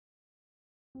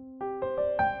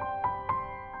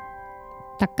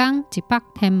逐天一幅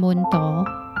天文图，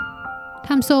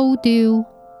探索宇宙。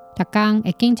逐天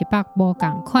会见一幅无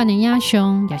同款的影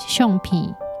像，也是相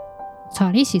片，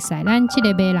带你熟悉咱这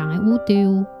个迷人的宇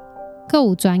宙。阁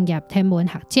有专业天文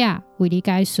学者为你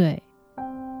解说。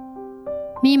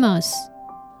Mimas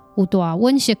有大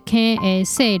隕石坑的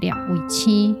细粒卫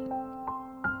星，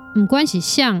不管是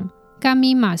谁甲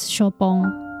Mimas 相帮，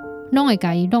拢会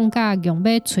甲伊弄甲用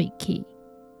要喙去。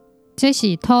这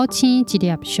是土星一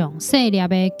粒上细粒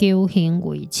的球形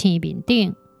卫星面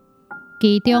顶，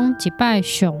其中一摆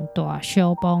上大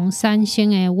相帮产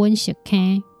生的隕石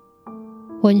坑。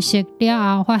分析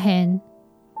了后发现，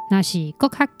若是搁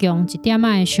较强一点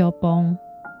仔的相帮，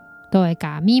就会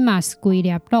甲 Mimas 规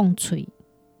粒弄碎。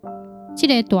这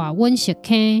个大隕石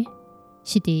坑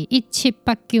是伫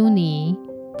1789年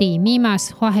伫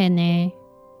Mimas 发现的，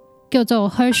叫做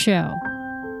Herschel，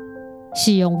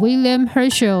 是用 William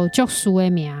Herschel 博士的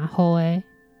名号的。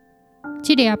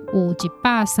这粒有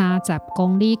130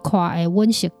公里宽的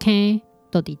隕石坑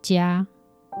就伫这。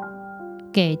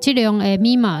计质量的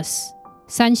Mimas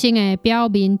产生的表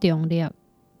面重力，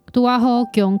拄啊好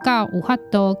强到有法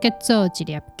度结做一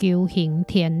粒球形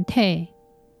天体，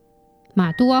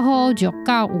嘛拄啊好弱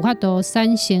到有法度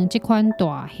产生这款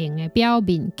大型的表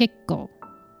面结构。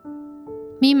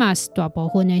Mimas 大部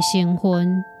分的成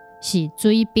分是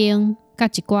水冰甲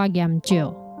一寡岩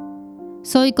石，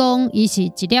所以讲伊是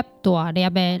一粒大粒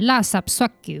的垃圾雪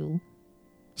球，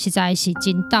实在是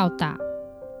真斗大。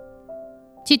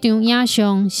这张影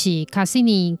像是卡西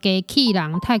尼机器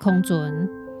人太空船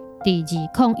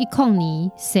伫2010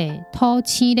年射土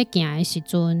星咧行的时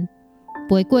阵，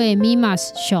飞过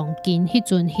Mimas 上近迄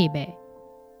阵翕的。